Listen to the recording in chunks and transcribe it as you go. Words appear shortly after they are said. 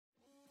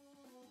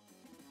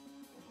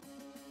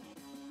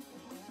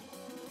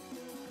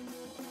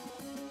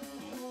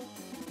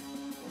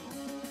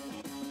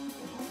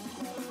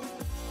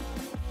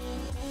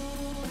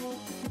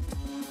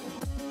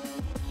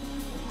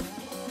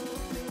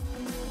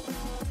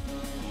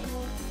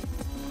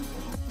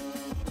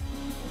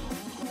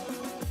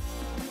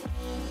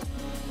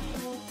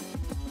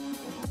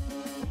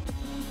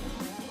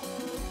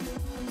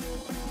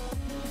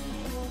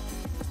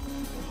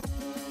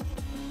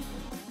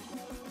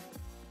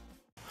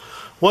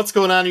What's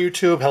going on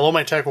YouTube? Hello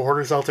my tackle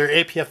hoarders out there.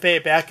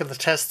 APFA back in the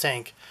test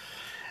tank.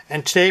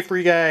 And today for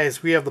you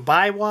guys we have the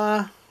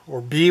BIWAA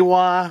or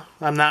BIWAA.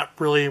 I'm not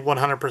really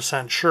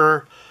 100%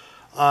 sure.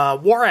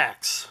 War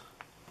Axe.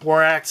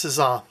 War Axe is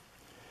a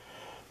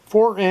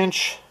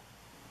 4-inch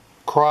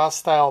cross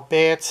style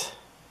bait.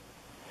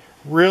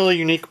 Really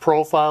unique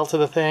profile to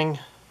the thing.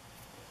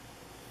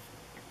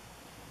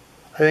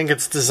 I think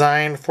it's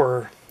designed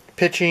for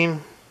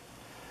pitching.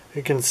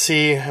 You can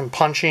see him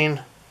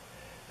punching.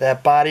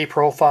 That body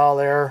profile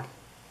there.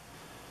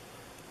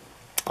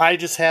 I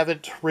just have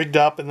it rigged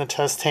up in the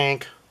test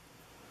tank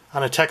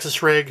on a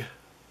Texas rig.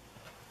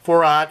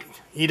 4/0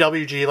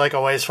 EWG like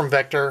always from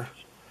Vector.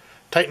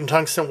 Titan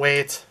tungsten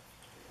weight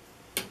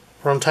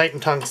from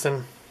Titan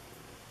Tungsten.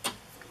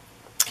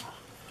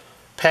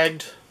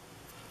 Pegged.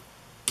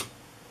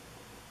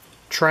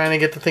 Trying to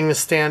get the thing to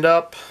stand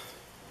up.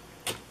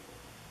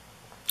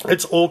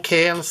 It's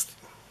okay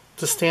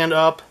to stand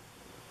up.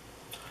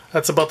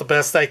 That's about the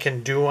best I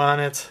can do on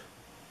it.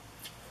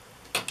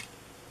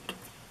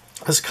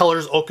 This color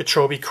is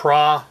Okeechobee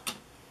Craw.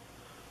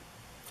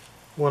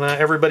 One of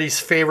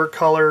everybody's favorite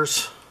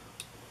colors.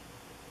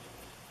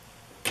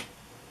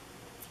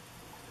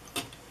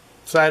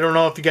 So I don't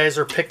know if you guys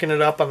are picking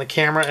it up on the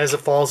camera as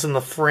it falls in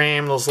the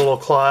frame. Those little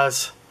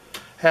claws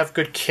have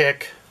good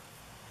kick.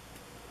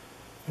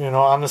 You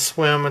know, on the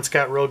swim it's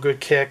got real good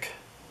kick.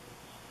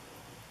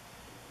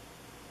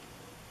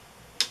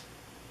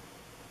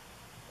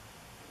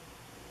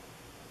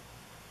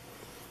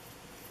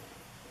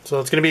 So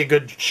it's going to be a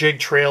good jig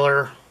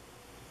trailer.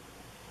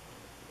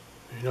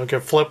 You know,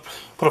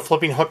 put a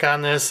flipping hook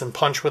on this and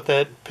punch with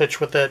it,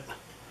 pitch with it.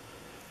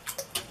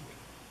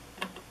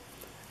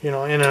 You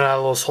know, in and out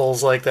of those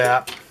holes like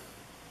that.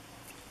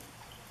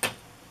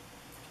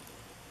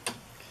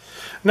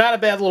 Not a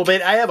bad little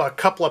bait. I have a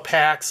couple of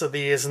packs of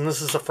these, and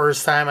this is the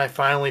first time I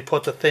finally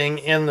put the thing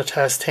in the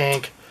test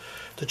tank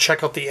to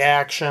check out the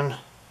action.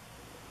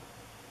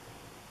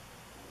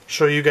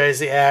 Show you guys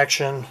the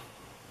action.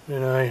 You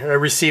know, I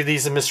received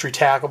these in mystery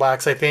tackle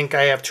box. I think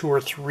I have 2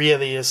 or 3 of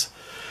these.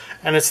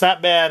 And it's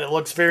not bad. It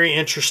looks very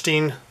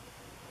interesting.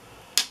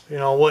 You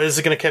know, well, is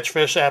it going to catch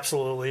fish?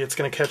 Absolutely. It's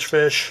going to catch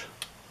fish.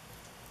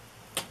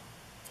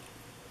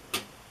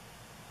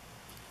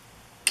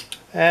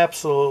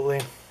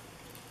 Absolutely.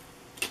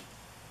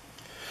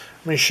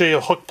 Let me show you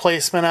a hook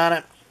placement on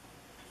it.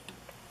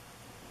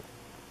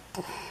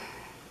 You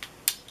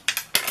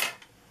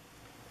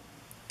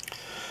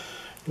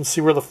can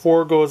see where the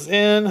 4 goes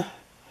in.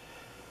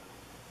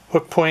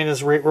 Hook point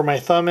is right where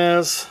my thumb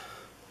is.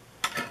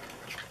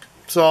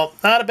 So,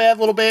 not a bad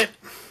little bait.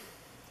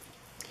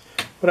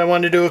 But I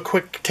wanted to do a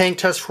quick tank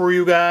test for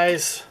you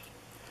guys,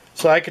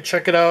 so I could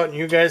check it out and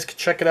you guys could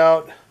check it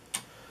out.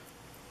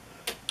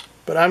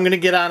 But I'm going to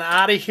get on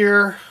out of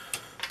here.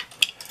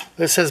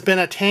 This has been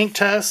a tank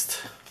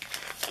test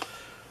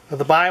of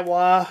the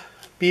BIWAA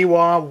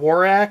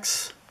War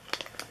Axe.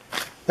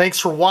 Thanks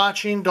for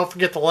watching. Don't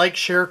forget to like,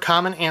 share,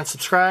 comment, and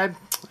subscribe.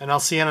 And I'll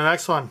see you in the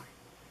next one.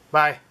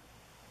 Bye.